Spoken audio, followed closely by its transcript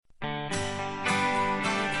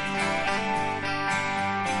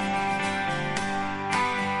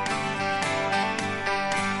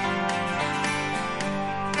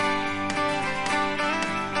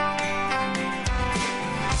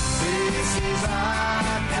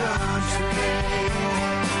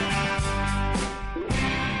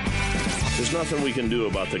nothing we can do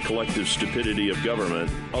about the collective stupidity of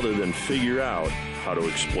government other than figure out how to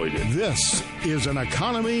exploit it. This is an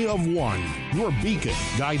economy of one, your beacon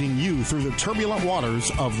guiding you through the turbulent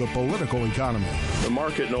waters of the political economy. The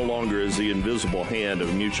market no longer is the invisible hand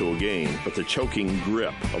of mutual gain, but the choking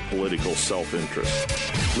grip of political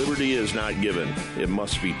self-interest. Liberty is not given. It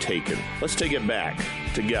must be taken. Let's take it back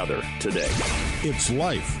together today. It's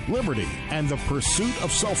life, liberty, and the pursuit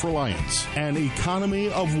of self-reliance. An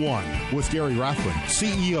economy of one with Gary Rathbun,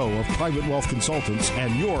 CEO of Private Wealth Consultants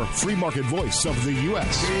and your free market voice of the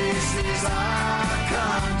U.S. This is our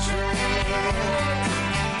country.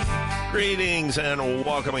 Greetings and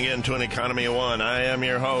welcome again to An Economy of One. I am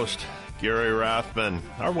your host, Gary Rathbun.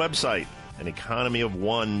 Our website,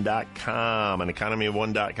 aneconomyof1.com,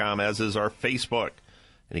 aneconomyof1.com, as is our Facebook,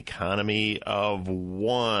 An Economy of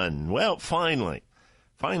One. Well, finally,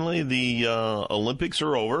 the Olympics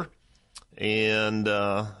are over, and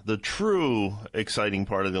the true exciting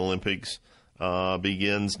part of the Olympics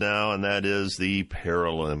begins now, and that is the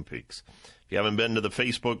Paralympics. If you haven't been to the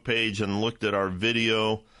Facebook page and looked at our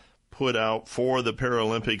video put out for the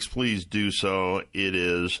Paralympics, please do so. It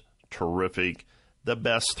is terrific. The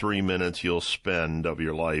best 3 minutes you'll spend of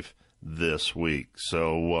your life this week.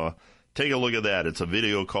 So take a look at that. It's a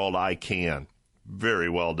video called I Can. Very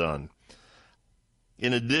well done.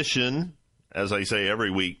 In addition, as I say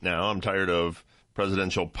every week now, I'm tired of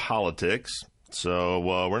presidential politics. So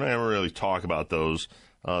we're not going to really talk about those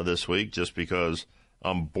this week just because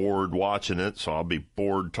I'm bored watching it, so I'll be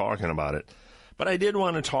bored talking about it. But I did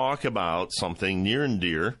want to talk about something near and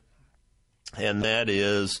dear, and that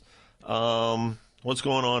is what's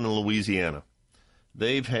going on in Louisiana.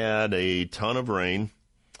 They've had a ton of rain.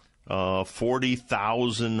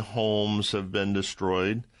 40,000 homes have been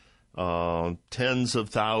destroyed. Tens of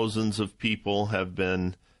thousands of people have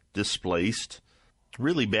been displaced.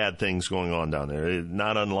 Really bad things going on down there,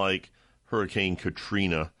 not unlike Hurricane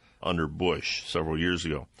Katrina under Bush several years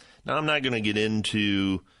ago. Now, I'm not going to get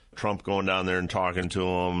into Trump going down there and talking to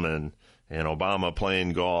him and Obama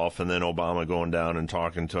playing golf and then Obama going down and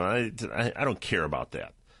talking to him. I don't care about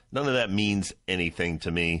that. None of that means anything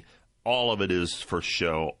to me. All of it is for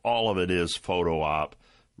show. All of it is photo op,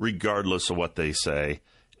 regardless of what they say.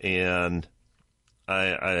 And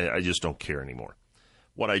I just don't care anymore.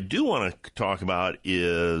 What I do want to talk about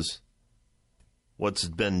is what's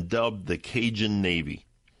been dubbed the Cajun Navy.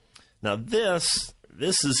 Now, this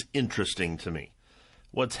is interesting to me.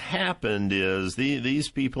 What's happened is these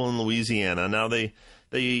people in Louisiana, now the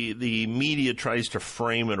media tries to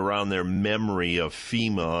frame it around their memory of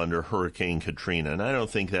FEMA under Hurricane Katrina, and I don't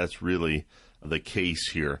think that's really the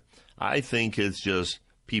case here. I think it's just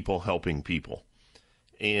people helping people.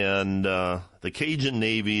 And the Cajun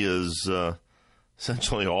Navy is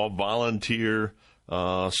essentially all volunteer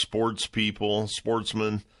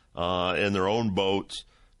sportsmen in their own boats,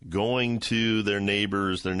 going to their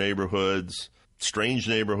neighbors, their neighborhoods, strange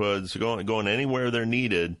neighborhoods, going anywhere they're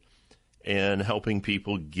needed, and helping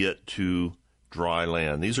people get to dry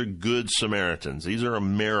land. These are good Samaritans. These are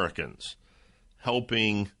Americans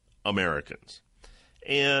helping Americans.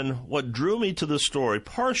 And what drew me to the story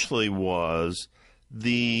partially was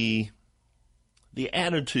the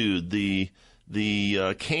attitude, the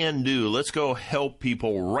can-do. Let's go help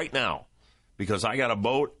people right now because I got a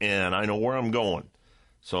boat and I know where I'm going.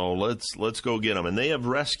 So let's go get them. And they have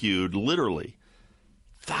rescued literally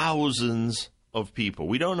thousands of people.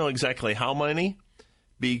 We don't know exactly how many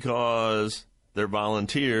because they're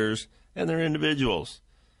volunteers and they're individuals.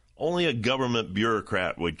 Only a government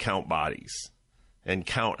bureaucrat would count bodies and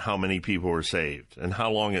count how many people were saved and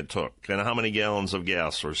how long it took and how many gallons of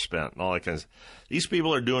gas were spent and all that kind of stuff. These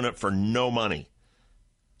people are doing it for no money,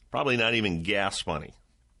 probably not even gas money.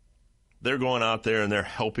 They're going out there and they're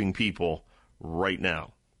helping people right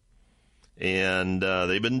now. And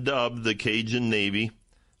they've been dubbed the Cajun Navy,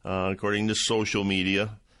 according to social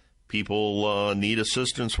media. People need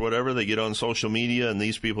assistance, whatever. They get on social media and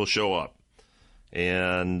these people show up.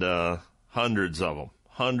 And hundreds of them,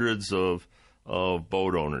 hundreds of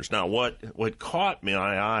boat owners. Now, what caught my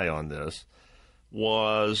eye on this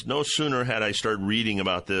was no sooner had I started reading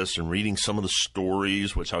about this and reading some of the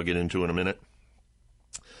stories, which I'll get into in a minute,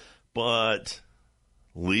 but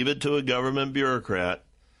leave it to a government bureaucrat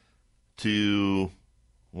to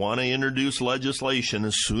want to introduce legislation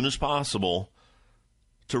as soon as possible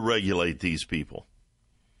to regulate these people.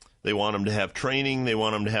 They want them to have training, they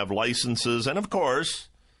want them to have licenses, and of course,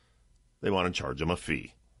 they want to charge them a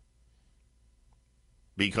fee.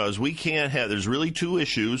 Because we can't have, there's really two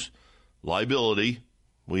issues, liability.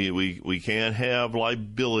 We can't have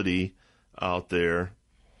liability out there,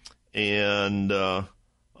 and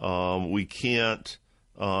we can't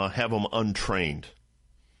have them untrained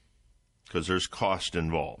because there's cost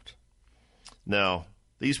involved. Now,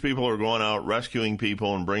 these people are going out rescuing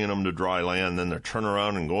people and bringing them to dry land, then they're turning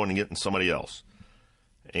around and going and getting somebody else.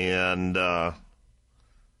 And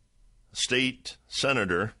state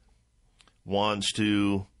senator wants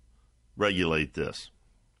to regulate this.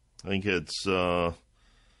 I think it's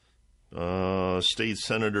State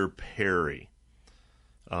Senator Perry.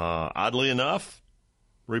 Oddly enough,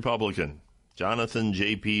 Republican, Jonathan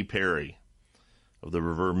J.P. Perry of the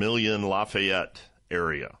Vermilion Lafayette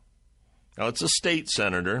area. Now, it's a state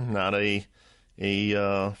senator, not a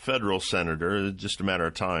federal senator. It's just a matter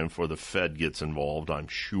of time before the Fed gets involved, I'm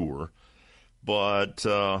sure. But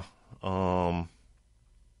the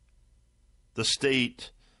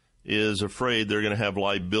state is afraid they're going to have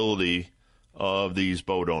liability of these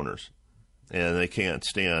boat owners, and they can't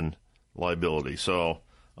stand liability. So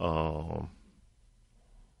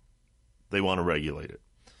they want to regulate it.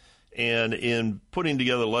 And in putting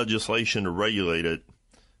together legislation to regulate it,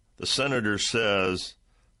 the senator says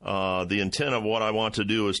the intent of what I want to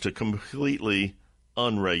do is to completely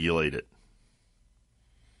unregulate it.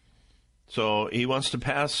 So he wants to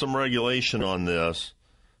pass some regulation on this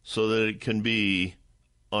so that it can be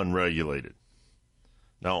unregulated.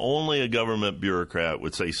 Now, only a government bureaucrat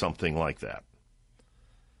would say something like that.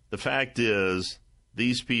 The fact is,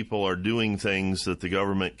 these people are doing things that the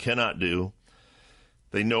government cannot do.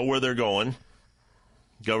 They know where they're going.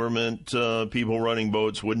 Government people running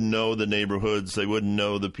boats wouldn't know the neighborhoods. They wouldn't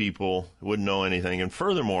know the people, wouldn't know anything. And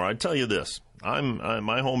furthermore, I tell you this,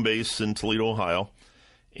 my home base in Toledo, Ohio,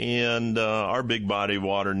 and our big body of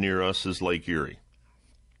water near us is Lake Erie.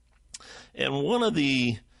 And one of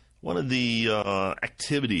the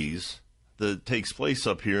activities that takes place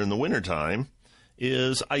up here in the wintertime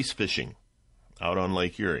is ice fishing out on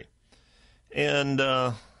Lake Erie. And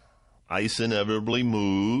ice inevitably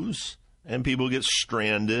moves, and people get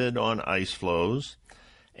stranded on ice floes.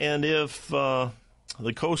 And if the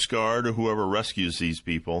Coast Guard or whoever rescues these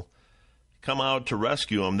people come out to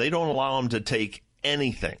rescue them, they don't allow them to take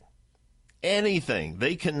anything. Anything.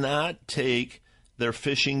 They cannot take their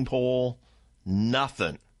fishing pole,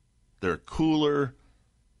 nothing. Their cooler,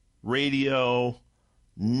 radio,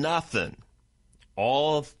 nothing.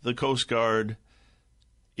 All the Coast Guard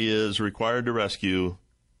is required to rescue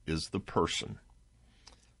is the person.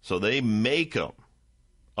 So they make them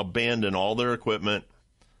abandon all their equipment,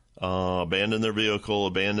 abandon their vehicle,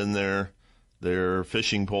 abandon their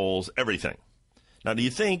fishing poles, everything. Now, do you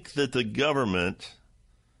think that the government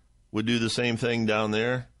would do the same thing down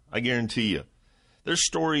there? I guarantee you. There's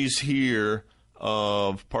stories here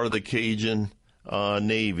of part of the Cajun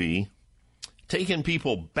Navy taking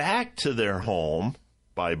people back to their home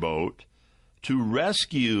by boat to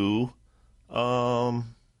rescue, one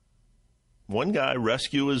guy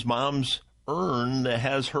rescue his mom's urn that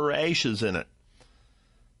has her ashes in it.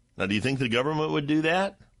 Now, do you think the government would do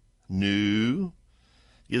that? No.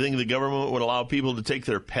 You think the government would allow people to take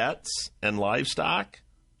their pets and livestock?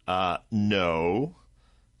 No.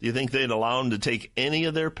 Do you think they'd allow them to take any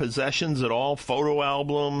of their possessions at all? Photo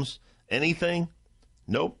albums, anything?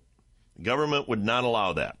 Nope. The government would not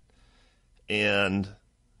allow that. And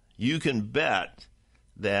you can bet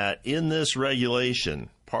that in this regulation,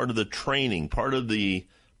 part of the training, part of the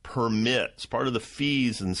permits, part of the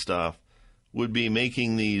fees and stuff would be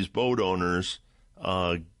making these boat owners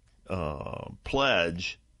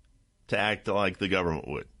pledge to act like the government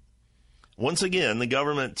would. Once again, the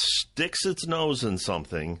government sticks its nose in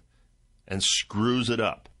something and screws it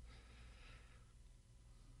up.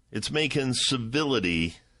 It's making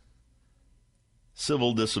civility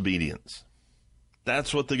civil disobedience.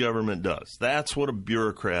 That's what the government does. That's what a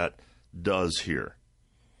bureaucrat does here.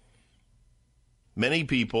 Many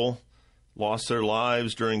people lost their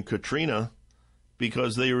lives during Katrina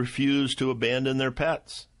because they refused to abandon their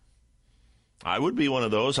pets. I would be one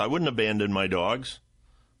of those. I wouldn't abandon my dogs.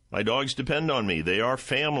 My dogs depend on me. They are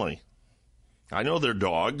family. I know they're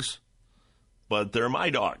dogs, but they're my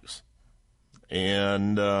dogs.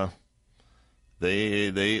 And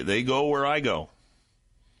they go where I go.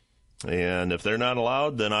 And if they're not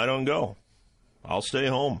allowed, then I don't go. I'll stay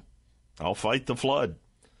home. I'll fight the flood.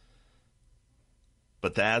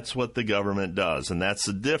 But that's what the government does, and that's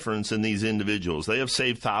the difference in these individuals. They have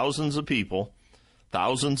saved thousands of people,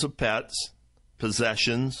 thousands of pets,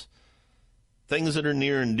 possessions, things that are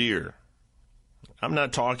near and dear. I'm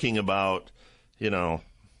not talking about,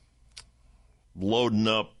 loading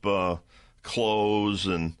up clothes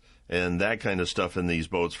and that kind of stuff in these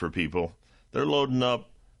boats for people. They're loading up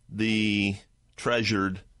the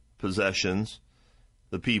treasured possessions,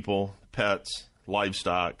 the people, pets,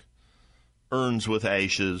 livestock, urns with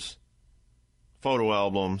ashes, photo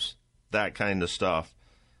albums, that kind of stuff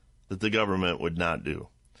that the government would not do.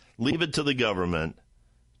 Leave it to the government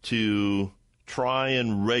to try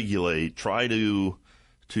and regulate, try to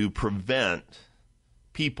prevent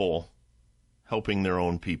people helping their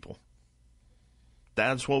own people.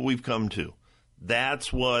 That's what we've come to.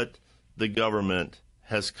 That's what the government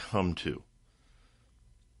has come to.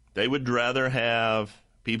 They would rather have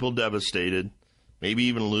people devastated, maybe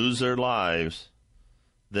even lose their lives,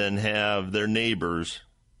 than have their neighbors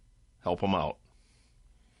help them out.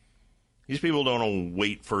 These people don't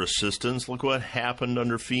wait for assistance. Look what happened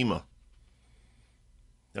under FEMA.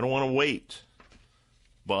 They don't want to wait.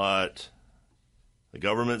 But the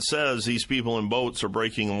government says these people in boats are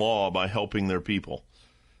breaking law by helping their people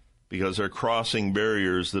because they're crossing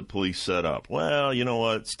barriers that police set up. Well, you know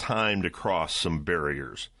what? It's time to cross some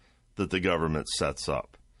barriers that the government sets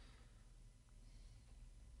up.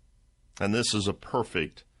 And this is a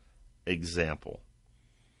perfect example.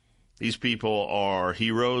 These people are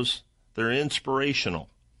heroes. They're inspirational.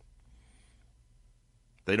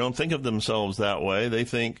 They don't think of themselves that way. They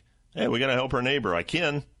think, hey, we got to help our neighbor. I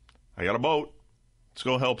got a boat. Let's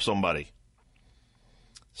go help somebody.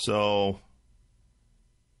 So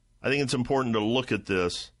I think it's important to look at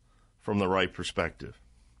this from the right perspective.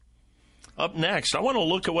 Up next, I want to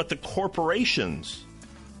look at what the corporations,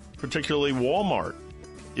 particularly Walmart,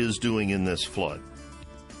 is doing in this flood.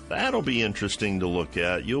 That'll be interesting to look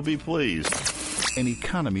at. You'll be pleased. An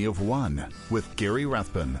Economy of One with Gary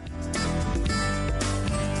Rathbun.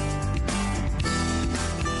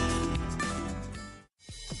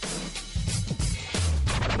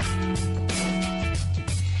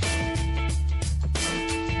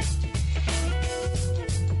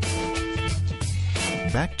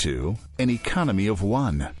 Back to An Economy of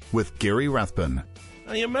One with Gary Rathbun.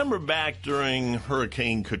 Now, you remember back during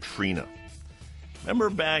Hurricane Katrina. Remember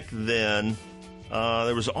back then,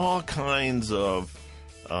 there was all kinds of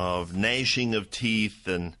gnashing of teeth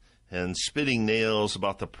and spitting nails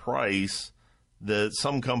about the price that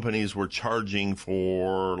some companies were charging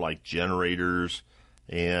for, like generators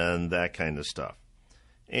and that kind of stuff.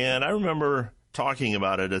 And I remember talking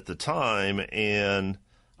about it at the time, and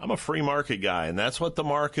I'm a free market guy, and that's what the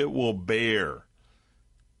market will bear.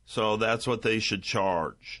 So that's what they should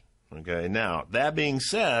charge. Okay, now, that being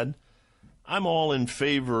said, I'm all in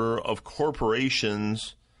favor of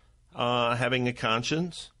corporations having a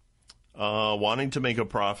conscience, wanting to make a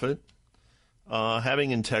profit,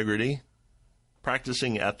 having integrity,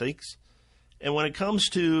 practicing ethics. And when it comes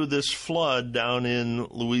to this flood down in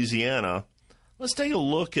Louisiana, let's take a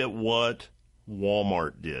look at what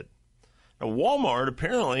Walmart did. Now, Walmart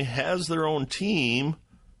apparently has their own team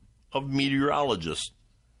of meteorologists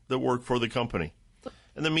that work for the company.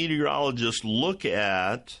 And the meteorologists look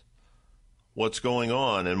at what's going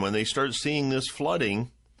on. And when they start seeing this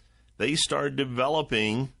flooding, they start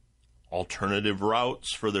developing alternative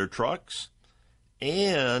routes for their trucks,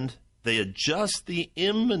 and they adjust the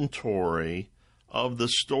inventory of the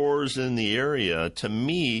stores in the area to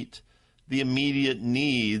meet the immediate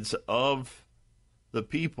needs of the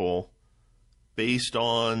people based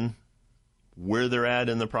on where they're at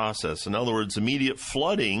in the process. In other words, immediate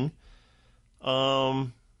flooding,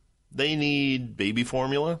 they need baby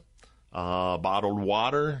formula, bottled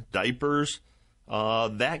water, diapers,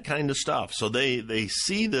 that kind of stuff. So they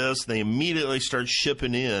see this, they immediately start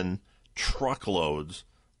shipping in truckloads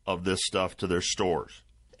of this stuff to their stores.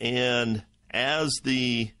 And as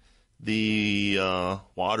the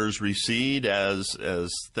waters recede, as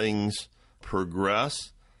things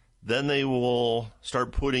progress, then they will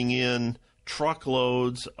start putting in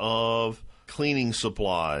truckloads of cleaning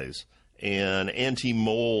supplies and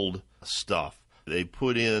anti-mold stuff. They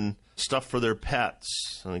put in stuff for their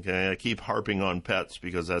pets. Okay, I keep harping on pets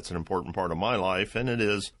because that's an important part of my life, and it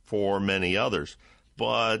is for many others.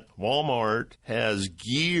 But Walmart has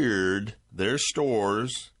geared their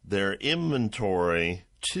stores, their inventory,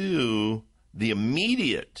 to the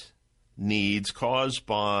immediate needs caused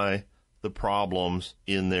by the problems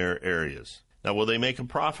in their areas. Now, will they make a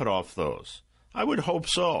profit off those? I would hope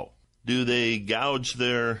so. Do they gouge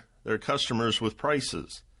their customers with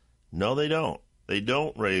prices? No, they don't. They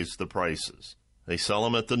don't raise the prices. They sell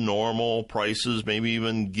them at the normal prices, maybe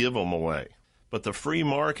even give them away. But the free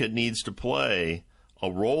market needs to play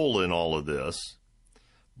a role in all of this.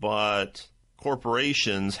 But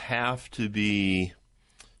corporations have to be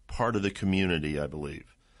part of the community, I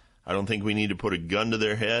believe. I don't think we need to put a gun to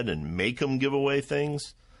their head and make them give away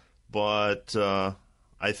things. But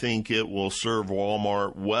I think it will serve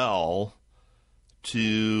Walmart well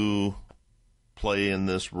to play in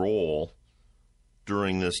this role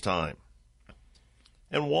during this time.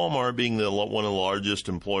 And Walmart, being one of the largest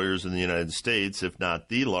employers in the United States, if not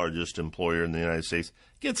the largest employer in the United States,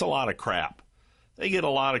 gets a lot of crap. They get a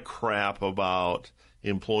lot of crap about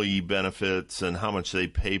employee benefits and how much they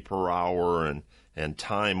pay per hour and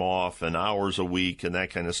time off and hours a week and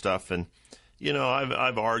that kind of stuff. And, you know,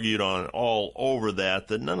 I've argued on all over that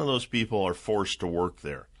none of those people are forced to work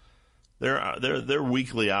there. Their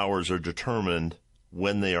weekly hours are determined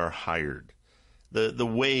when they are hired. The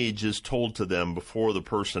wage is told to them before the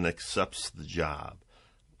person accepts the job.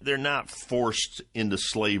 They're not forced into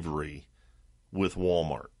slavery with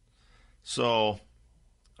Walmart. So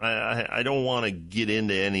I don't want to get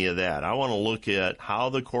into any of that. I want to look at how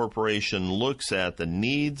the corporation looks at the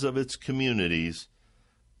needs of its communities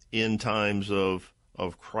in times of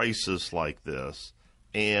crisis like this,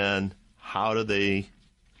 and how do they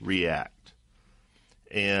react.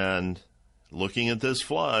 And looking at this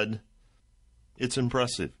flood, it's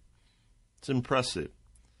impressive. It's impressive.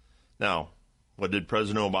 Now, what did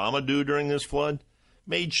President Obama do during this flood?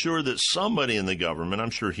 Made sure that somebody in the government, I'm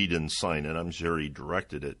sure he didn't sign it, I'm sure he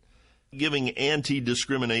directed it, giving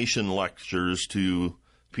anti-discrimination lectures to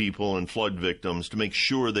people and flood victims to make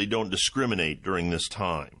sure they don't discriminate during this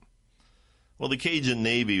time. Well, the Cajun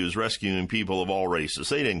Navy was rescuing people of all races.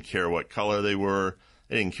 They didn't care what color they were.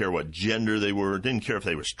 They didn't care what gender they were. Didn't care if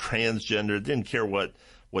they was transgender. Didn't care what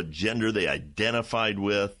gender they identified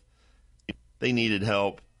with. They needed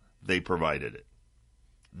help. They provided it.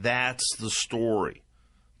 That's the story.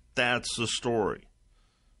 That's the story.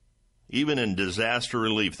 Even in disaster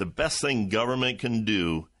relief, the best thing government can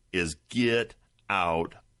do is get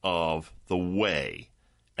out of the way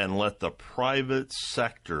and let the private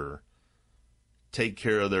sector take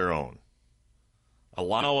care of their own.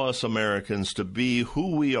 Allow us Americans to be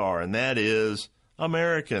who we are, and that is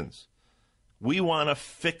Americans. We want to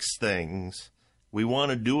fix things. We want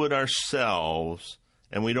to do it ourselves,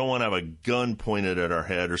 and we don't want to have a gun pointed at our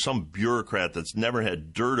head or some bureaucrat that's never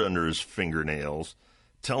had dirt under his fingernails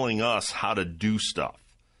telling us how to do stuff.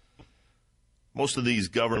 Most of these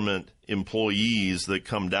government employees that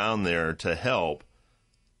come down there to help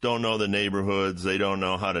don't know the neighborhoods. They don't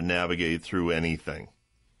know how to navigate through anything.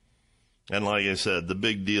 And like I said, the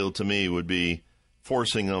big deal to me would be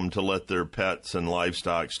forcing them to let their pets and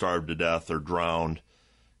livestock starve to death or drown.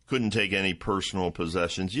 Couldn't take any personal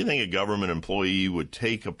possessions. You think a government employee would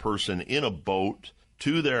take a person in a boat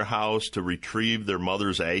to their house to retrieve their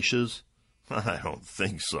mother's ashes? I don't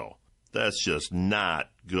think so. That's just not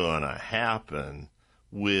going to happen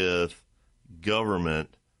with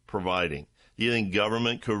government providing. Do you think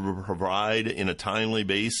government could provide in a timely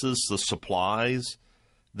basis the supplies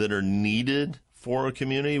that are needed for a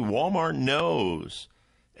community? Walmart knows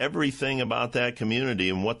everything about that community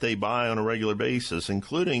and what they buy on a regular basis,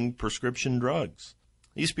 including prescription drugs.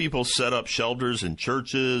 These people set up shelters in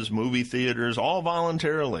churches, movie theaters, all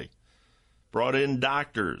voluntarily. Brought in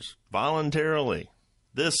doctors voluntarily.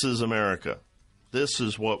 This is America. This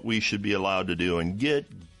is what we should be allowed to do, and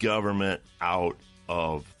get government out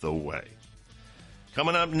of the way.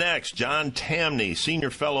 Coming up next, John Tamney,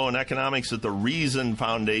 Senior Fellow in Economics at the Reason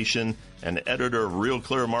Foundation and editor of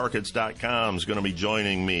RealClearMarkets.com, is going to be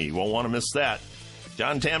joining me. Won't want to miss that.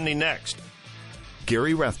 John Tamney next.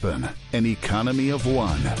 Gary Rathbun, An Economy of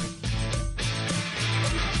One.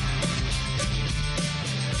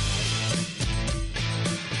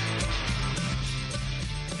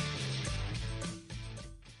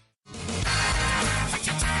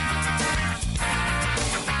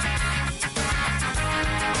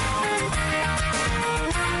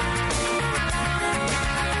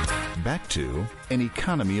 Back to An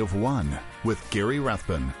Economy of One with Gary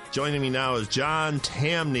Rathbun. Joining me now is John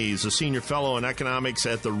Tamney. He's a Senior Fellow in Economics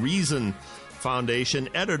at the Reason Foundation,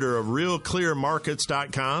 editor of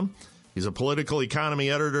RealClearMarkets.com. He's a political economy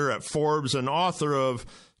editor at Forbes and author of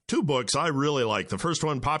two books I really like. The first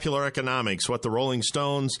one, Popular Economics, What the Rolling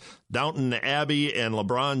Stones, Downton Abbey, and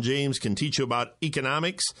LeBron James Can Teach You About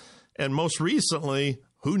Economics. And most recently,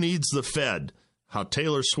 Who Needs the Fed? How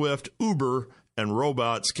Taylor Swift, Uber, and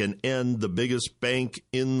robots can end the biggest bank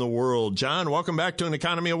in the world. John, welcome back to An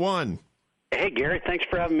Economy of One. Hey, Gary, thanks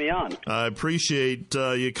for having me on. I appreciate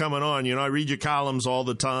you coming on. You know, I read your columns all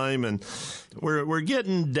the time, and we're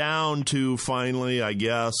getting down to finally, I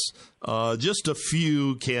guess, just a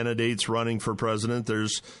few candidates running for president.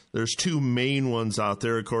 There's two main ones out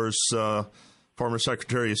there, of course, former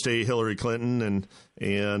Secretary of State Hillary Clinton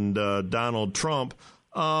and Donald Trump.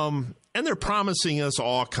 And they're promising us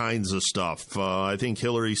all kinds of stuff. I think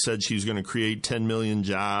Hillary said she's going to create 10 million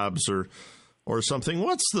jobs or something.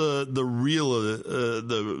 What's the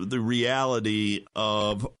reality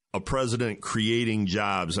of a president creating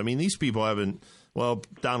jobs. I mean, these people haven't, well,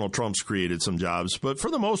 Donald Trump's created some jobs, but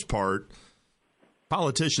for the most part,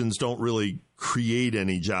 politicians don't really create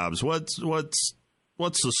any jobs. What's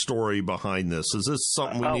the story behind this? Is this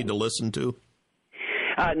something we need to listen to?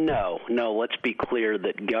 No. Let's be clear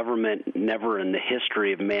that government never in the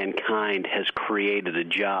history of mankind has created a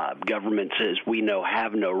job. Governments, as we know,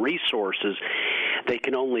 have no resources. They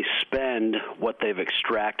can only spend what they've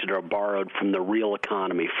extracted or borrowed from the real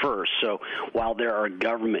economy first. So while there are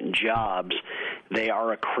government jobs, they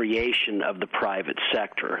are a creation of the private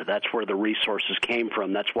sector. That's where the resources came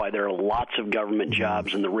from. That's why there are lots of government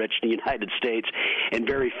jobs in the rich in the United States and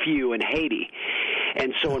very few in Haiti.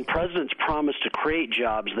 And so when presidents promise to create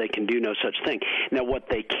jobs, they can do no such thing. Now, what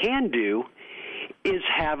they can do is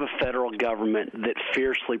have a federal government that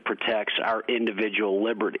fiercely protects our individual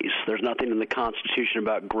liberties. There's nothing in the Constitution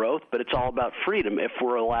about growth, but it's all about freedom. If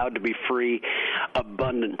we're allowed to be free,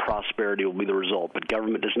 abundant prosperity will be the result. But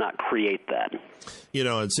government does not create that. You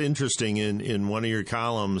know, it's interesting in one of your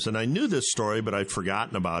columns, and I knew this story, but I'd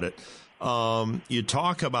forgotten about it. You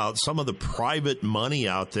talk about some of the private money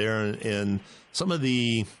out there and some of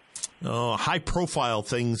the high-profile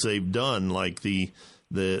things they've done, like the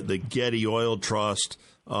Getty Oil Trust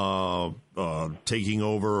taking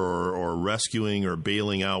over or rescuing or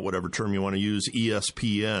bailing out, whatever term you want to use,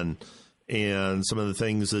 ESPN, and some of the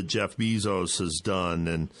things that Jeff Bezos has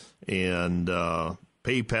done, and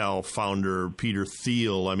PayPal founder Peter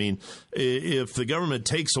Thiel. I mean, if the government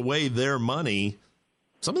takes away their money,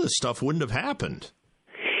 some of this stuff wouldn't have happened.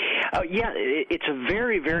 Yeah, it's a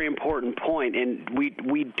very, very important point, and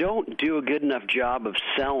we don't do a good enough job of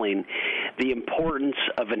selling the importance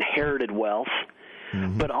of inherited wealth,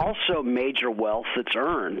 but also major wealth that's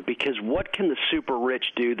earned, because what can the super rich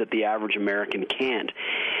do that the average American can't?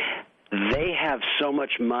 They have so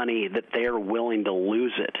much money that they are willing to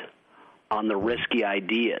lose it on the risky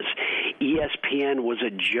ideas. ESPN was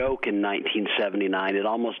a joke in 1979. It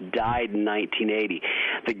almost died in 1980.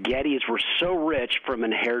 The Gettys were so rich from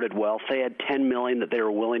inherited wealth, they had $10 million that they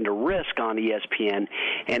were willing to risk on ESPN,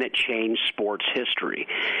 and it changed sports history.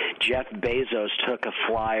 Jeff Bezos took a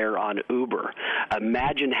flyer on Uber.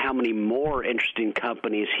 Imagine how many more interesting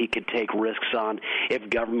companies he could take risks on if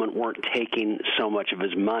government weren't taking so much of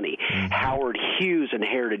his money. Howard Hughes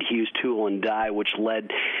inherited Hughes Tool and Die, which led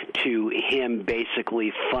to him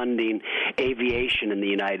basically funding aviation in the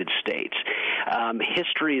United States.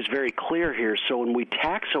 History is very clear here. So when we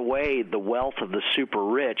tax away the wealth of the super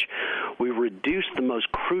rich, we reduce the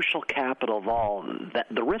most crucial capital of all,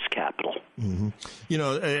 the risk capital. You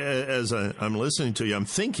know, as I'm listening to you, I'm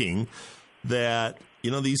thinking that,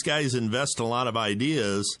 you know, these guys invest a lot of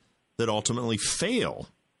ideas that ultimately fail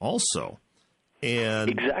also.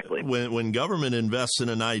 And exactly. When government invests in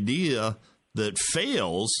an idea that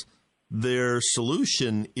fails, their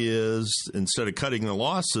solution is, instead of cutting the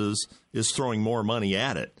losses, is throwing more money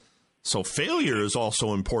at it. So failure is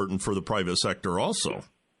also important for the private sector also.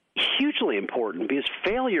 Hugely important, because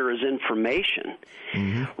failure is information.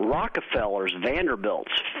 Rockefellers,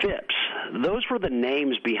 Vanderbilts, Phipps, those were the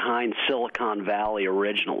names behind Silicon Valley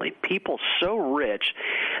originally. People so rich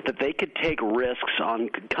that they could take risks on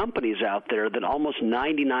companies out there that almost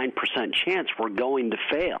 99% chance were going to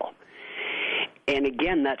fail. And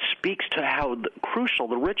again, that speaks to how crucial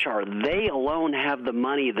the rich are. They alone have the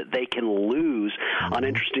money that they can lose on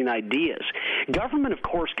interesting ideas. Government, of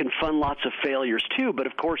course, can fund lots of failures too, but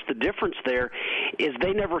of course the difference there is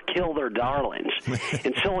they never kill their darlings.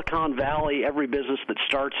 In Silicon Valley, every business that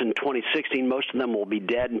starts in 2016, most of them will be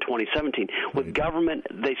dead in 2017. With government,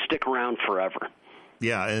 they stick around forever.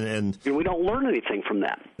 Yeah, and we don't learn anything from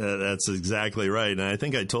that. That's exactly right. And I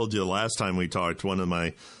think I told you the last time we talked, one of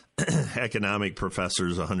my economic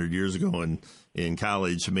professors 100 years ago in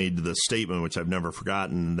college made the statement, which I've never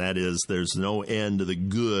forgotten, and that is, there's no end to the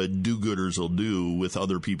good do-gooders will do with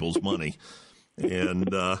other people's money.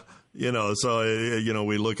 And, you know, so, you know,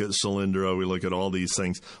 we look at Solyndra, we look at all these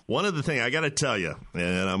things. One of the things I got to tell you,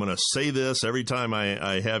 and I'm going to say this every time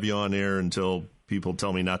I have you on air until people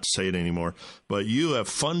tell me not to say it anymore, but you have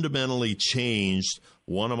fundamentally changed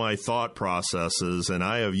one of my thought processes, and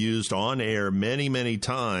I have used on air many, many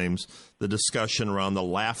times the discussion around the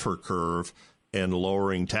Laffer curve and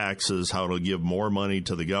lowering taxes, how to give more money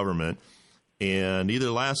to the government. And either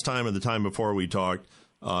last time or the time before we talked,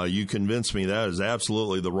 you convinced me that is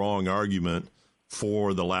absolutely the wrong argument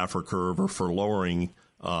for the Laffer curve or for lowering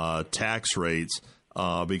tax rates,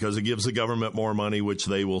 because it gives the government more money, which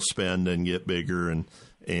they will spend and get bigger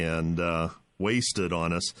and wasted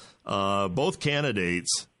on us. Both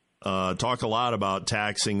candidates talk a lot about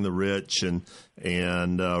taxing the rich and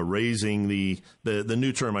raising the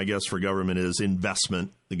new term, I guess, for government is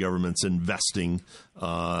investment. The government's investing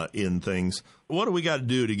in things. What do we got to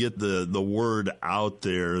do to get the word out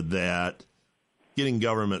there that getting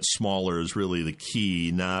government smaller is really the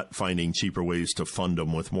key, not finding cheaper ways to fund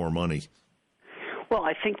them with more money? Well,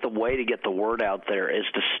 I think the way to get the word out there is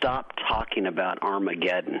to stop talking about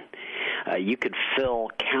Armageddon. You could fill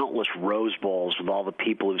countless Rose Bowls with all the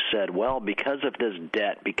people who said, well, because of this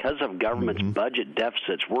debt, because of government's budget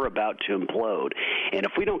deficits, we're about to implode. And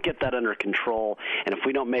if we don't get that under control, and if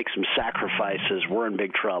we don't make some sacrifices, we're in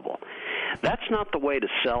big trouble. That's not the way to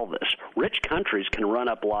sell this. Rich countries can run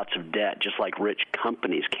up lots of debt, just like rich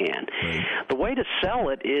companies can. Right. The way to sell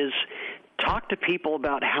it is talk to people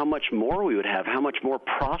about how much more we would have, how much more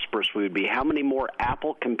prosperous we would be, how many more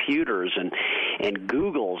Apple computers and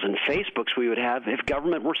Googles and Facebooks we would have if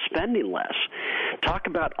government were spending less. Talk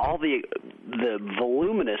about all the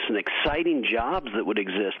voluminous and exciting jobs that would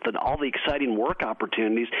exist, and all the exciting work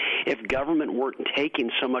opportunities if government weren't taking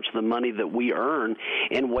so much of the money that we earn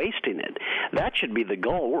and wasting it. That should be the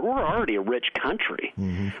goal. We're already a rich country,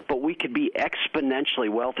 but we could be exponentially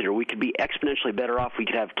wealthier. We could be exponentially better off. We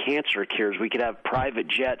could have cancer cures. We could have private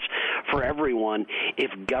jets for everyone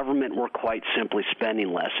if government were quite simply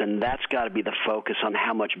spending less. And that's got to be the focus on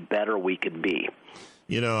how much better we could be.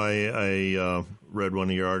 You know, I read one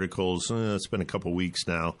of your articles. It's been a couple weeks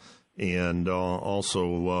now. And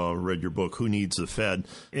also read your book, Who Needs the Fed?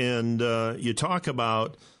 And you talk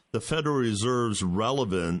about the Federal Reserve's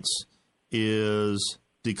relevance is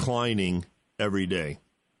declining every day.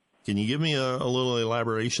 Can you give me a little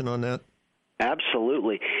elaboration on that?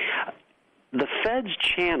 Absolutely. The Fed's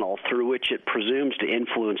channel through which it presumes to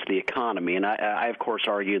influence the economy, and I of course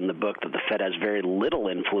argue in the book that the Fed has very little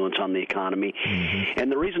influence on the economy,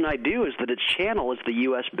 and the reason I do is that its channel is the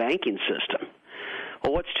U.S. banking system.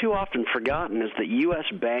 Well, what's too often forgotten is that U.S.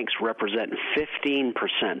 banks represent 15%.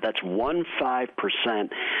 That's 15%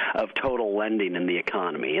 of total lending in the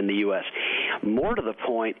economy in the U.S. More to the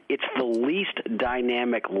point, it's the least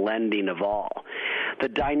dynamic lending of all. The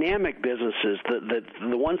dynamic businesses,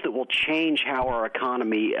 the ones that will change how our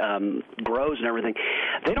economy grows and everything,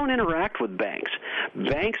 they don't interact with banks.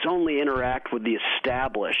 Banks only interact with the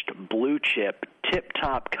established blue-chip,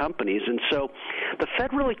 tip-top companies, and so the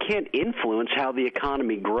Fed really can't influence how the economy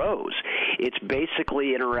grows. It's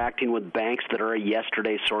basically interacting with banks that are a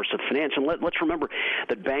yesterday source of finance. And let's remember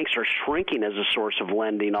that banks are shrinking as a source of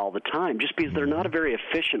lending all the time just because they're not a very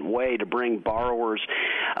efficient way to bring borrowers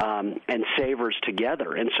and savers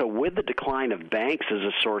together. And so with the decline of banks as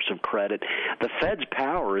a source of credit, the Fed's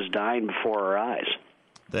power is dying before our eyes.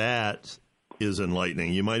 That is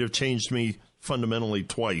enlightening. You might have changed me fundamentally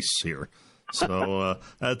twice here. So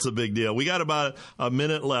that's a big deal. We got about a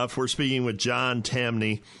minute left. We're speaking with John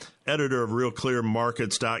Tamney, editor of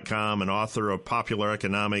RealClearMarkets.com and author of Popular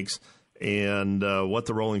Economics and What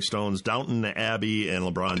the Rolling Stones, Downton Abbey, and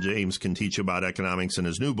LeBron James Can Teach You About Economics in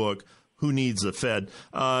his new book, Who Needs the Fed?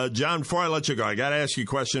 John, before I let you go, I got to ask you a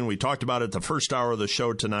question. We talked about it the first hour of the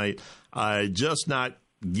show tonight. Just not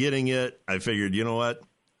getting it. I figured, you know what?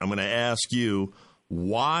 I'm going to ask you,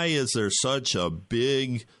 why is there such a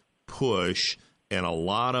big push and a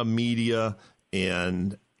lot of media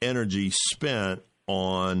and energy spent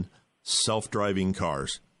on self-driving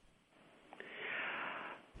cars?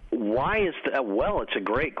 Why is that? Well, it's a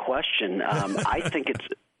great question. I think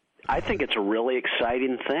it's a really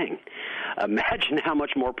exciting thing. Imagine how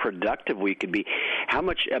much more productive we could be.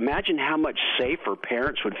 Imagine how much safer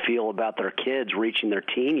parents would feel about their kids reaching their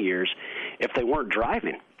teen years if they weren't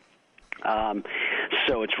driving.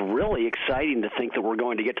 So it's really exciting to think that we're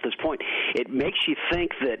going to get to this point. It makes you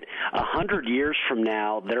think that 100 years from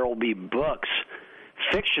now there will be books,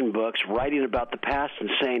 fiction books, writing about the past and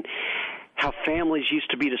saying how families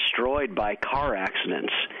used to be destroyed by car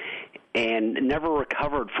accidents and never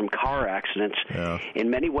recovered from car accidents. Yeah.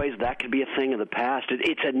 In many ways, that could be a thing of the past.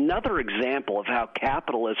 It's another example of how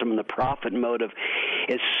capitalism and the profit motive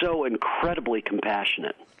is so incredibly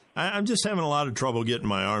compassionate. I'm just having a lot of trouble getting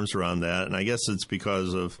my arms around that, and I guess it's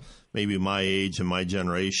because of maybe my age and my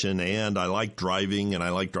generation, and I like driving, and I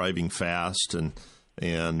like driving fast, and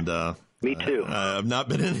me too. I've not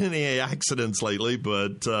been in any accidents lately,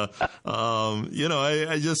 but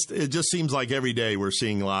it just seems like every day we're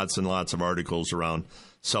seeing lots and lots of articles around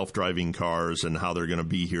self-driving cars and how they're going to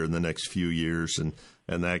be here in the next few years and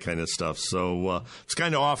that kind of stuff. So it's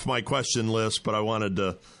kind of off my question list, but I wanted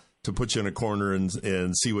to put you in a corner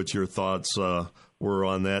and see what your thoughts we're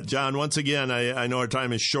on that. John, once again, I know our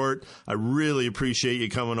time is short. I really appreciate you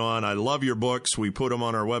coming on. I love your books. We put them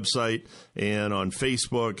on our website and on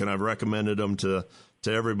Facebook, and I've recommended them to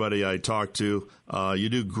everybody I talk to. You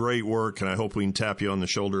do great work, and I hope we can tap you on the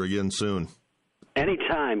shoulder again soon.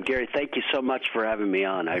 Anytime, Gary. Thank you so much for having me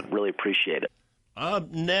on. I really appreciate it.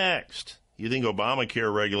 Up next, you think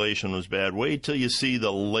Obamacare regulation was bad? Wait till you see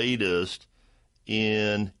the latest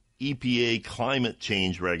in EPA climate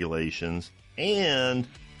change regulations and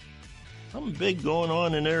something big going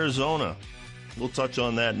on in Arizona. We'll touch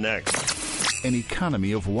on that next. An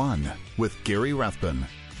Economy of One with Gary Rathbun.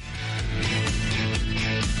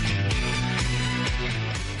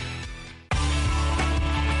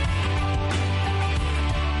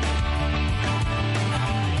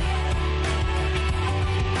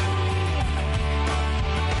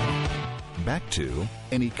 Back to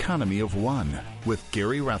An Economy of One with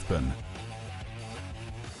Gary Rathbun.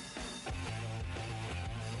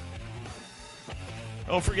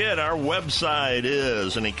 Don't forget, our website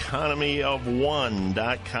is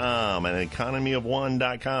aneconomyofone.com,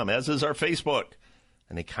 aneconomyofone.com, as is our Facebook,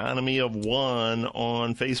 An Economy of One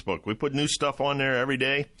on Facebook. We put new stuff on there every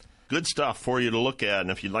day, good stuff for you to look at.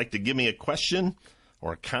 And if you'd like to give me a question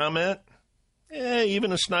or a comment,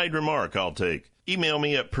 even a snide remark, I'll take. Email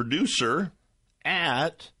me at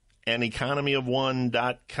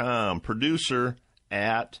producer@aneconomyofone.com,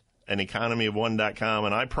 producer@aneconomyofone.com,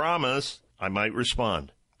 and I promise I might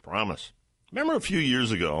respond. Promise. Remember a few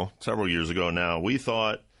years ago, several years ago now, we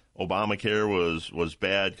thought Obamacare was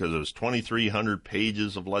bad because it was 2,300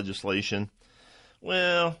 pages of legislation.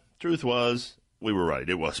 Well, truth was, we were right.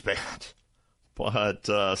 It was bad. But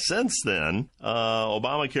since then,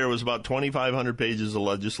 Obamacare was about 2,500 pages of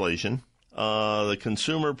legislation. The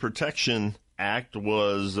Consumer Protection Act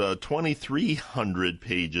was 2,300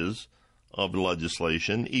 pages of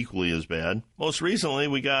legislation, equally as bad. Most recently,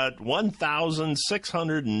 we got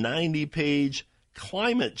 1,690-page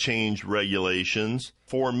climate change regulations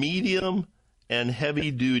for medium and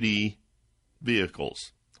heavy-duty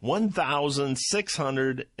vehicles.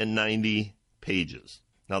 1,690 pages.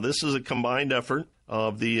 Now, this is a combined effort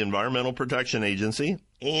of the Environmental Protection Agency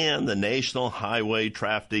and the National Highway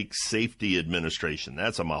Traffic Safety Administration.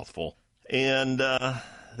 That's a mouthful. And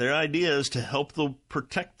their idea is to help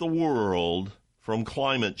protect the world from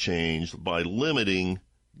climate change by limiting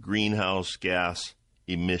greenhouse gas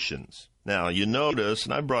emissions. Now, you notice,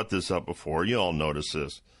 and I brought this up before, you all notice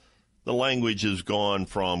this, the language has gone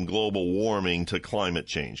from global warming to climate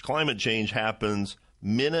change. Climate change happens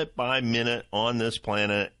minute by minute on this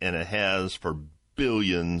planet, and it has for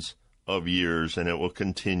billions of years, and it will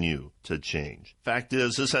continue to change. Fact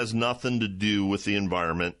is, this has nothing to do with the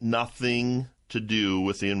environment,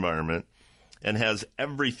 and has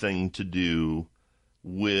everything to do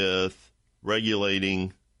with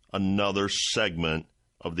regulating another segment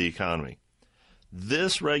of the economy.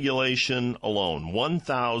 This regulation alone,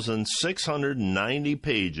 1,690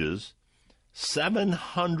 pages,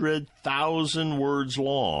 700,000 words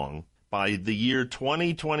long, by the year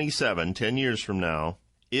 2027, 10 years from now,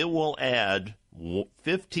 it will add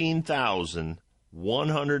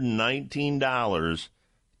 $15,119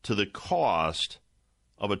 to the cost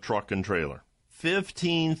of a truck and trailer.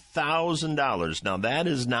 $15,000. Now, that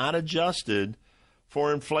is not adjusted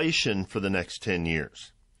for inflation for the next 10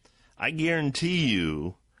 years. I guarantee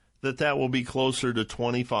you that will be closer to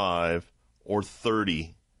 $25,000 or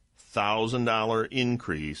 $30,000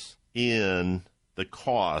 increase in the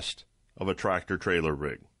cost of a tractor-trailer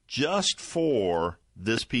rig, just for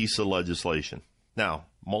this piece of legislation. Now,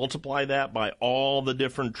 multiply that by all the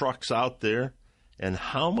different trucks out there, and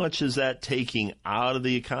how much is that taking out of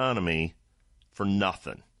the economy for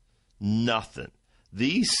nothing? Nothing.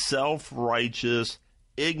 These self-righteous,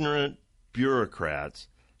 ignorant bureaucrats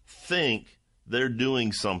think they're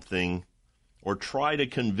doing something, or try to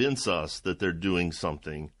convince us that they're doing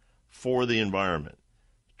something for the environment.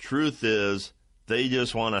 Truth is, they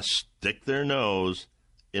just want to stick their nose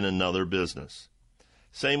in another business.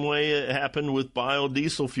 Same way it happened with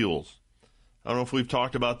biodiesel fuels. I don't know if we've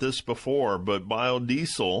talked about this before, but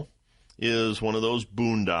biodiesel is one of those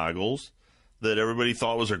boondoggles that everybody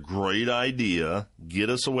thought was a great idea, get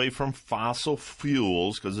us away from fossil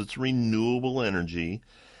fuels because it's renewable energy,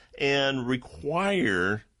 and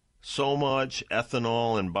require so much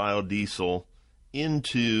ethanol and biodiesel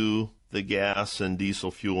into the gas and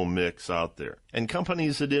diesel fuel mix out there. And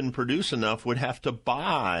companies that didn't produce enough would have to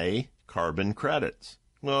buy carbon credits.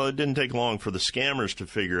 Well, it didn't take long for the scammers to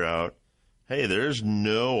figure out, hey, there's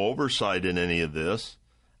no oversight in any of this.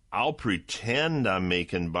 I'll pretend I'm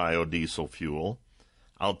making biodiesel fuel.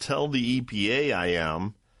 I'll tell the EPA I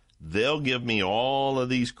am. they'll give me all of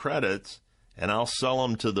these credits, and I'll sell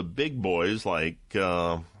them to the big boys like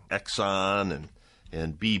Exxon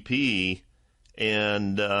and BP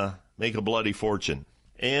and make a bloody fortune.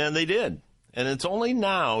 And they did. And it's only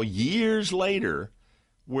now, years later,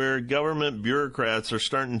 where government bureaucrats are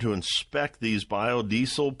starting to inspect these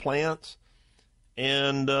biodiesel plants,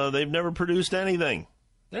 and they've never produced anything.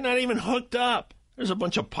 They're not even hooked up. There's a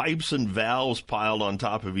bunch of pipes and valves piled on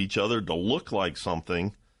top of each other to look like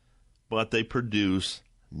something, but they produce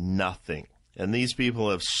nothing. And these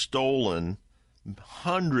people have stolen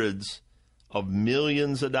hundreds of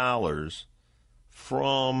millions of dollars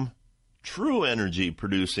from true energy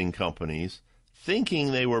producing companies,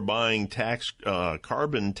 thinking they were buying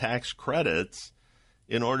carbon tax credits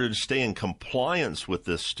in order to stay in compliance with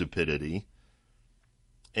this stupidity,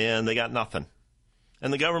 and they got nothing.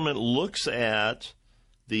 And the government looks at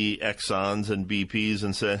the Exxons and BPs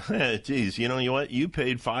and said, hey, geez, you know what? You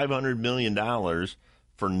paid $500 million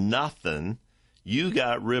for nothing. You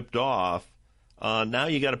got ripped off. Now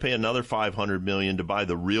you got to pay another $500 million to buy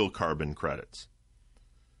the real carbon credits.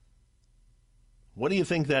 What do you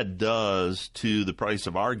think that does to the price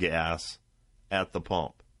of our gas at the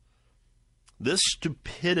pump? This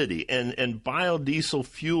stupidity and biodiesel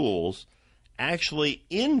fuels actually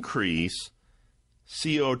increase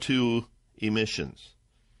CO2 emissions.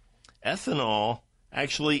 Ethanol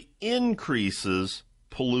actually increases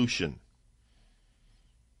pollution.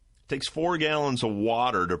 It takes 4 gallons of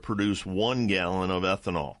water to produce 1 gallon of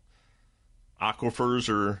ethanol.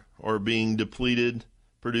 Aquifers are being depleted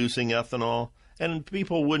producing ethanol, and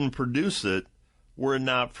people wouldn't produce it were it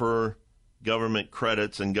not for government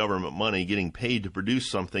credits and government money getting paid to produce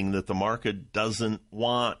something that the market doesn't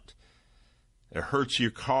want. It hurts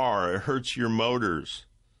your car. It hurts your motors.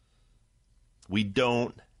 We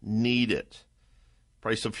don't need it.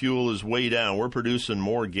 Price of fuel is way down. We're producing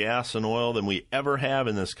more gas and oil than we ever have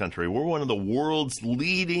in this country. We're one of the world's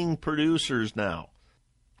leading producers now.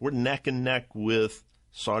 We're neck and neck with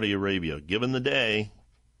Saudi Arabia. Given the day,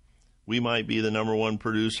 we might be the number one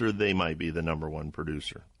producer. They might be the number one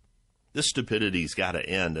producer. This stupidity's got to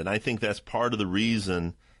end, and I think that's part of the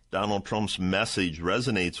reason Donald Trump's message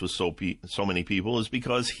resonates with so many people is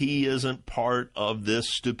because he isn't part of this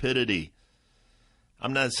stupidity.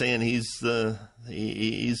 I'm not saying he's the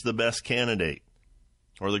best candidate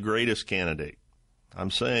or the greatest candidate.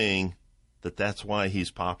 I'm saying that that's why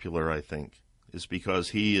he's popular, I think, is because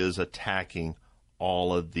he is attacking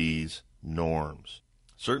all of these norms.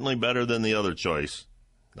 Certainly better than the other choice.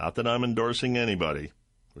 Not that I'm endorsing anybody,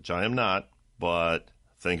 which I am not, but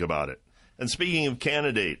think about it. And speaking of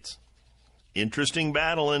candidates, interesting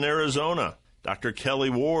battle in Arizona. Dr. Kelly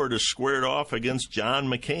Ward is squared off against John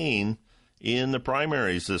McCain in the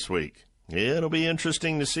primaries this week. It'll be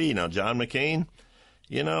interesting to see. Now, John McCain,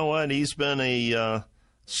 you know what? He's been a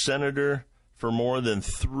senator for more than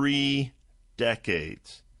 3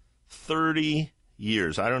 decades. 30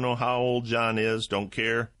 years. I don't know how old John is, don't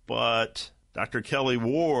care. But Dr. Kelly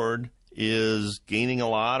Ward is gaining a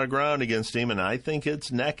lot of ground against him, and I think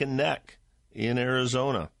it's neck and neck in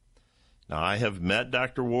Arizona. Now, I have met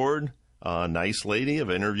Dr. Ward, a nice lady.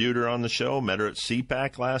 I've interviewed her on the show, met her at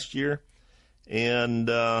CPAC last year. And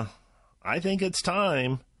I think it's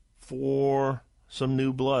time for some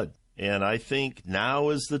new blood. And I think now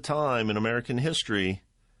is the time in American history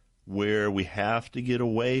where we have to get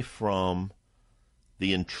away from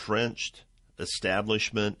the entrenched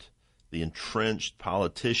establishment, the entrenched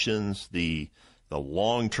politicians, the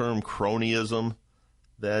long-term cronyism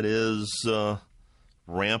that is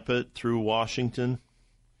rampant through Washington.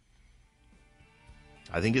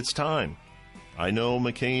 I think it's time. I know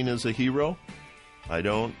McCain is a hero. I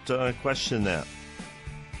don't question that.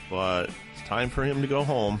 But it's time for him to go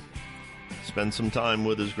home, spend some time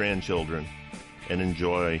with his grandchildren, and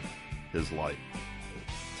enjoy his life.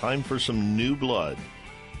 Time for some new blood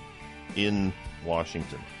in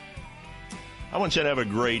Washington. I want you to have a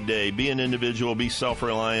great day. Be an individual. Be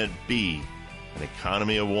self-reliant. Be an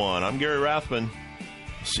economy of one. I'm Gary Rathman.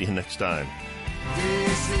 See you next time.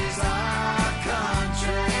 This is our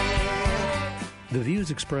country. The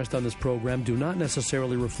views expressed on this program do not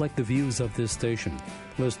necessarily reflect the views of this station.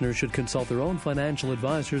 Listeners should consult their own financial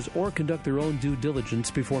advisors or conduct their own due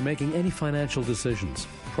diligence before making any financial decisions.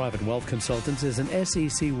 Private Wealth Consultants is an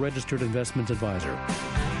SEC registered investment advisor.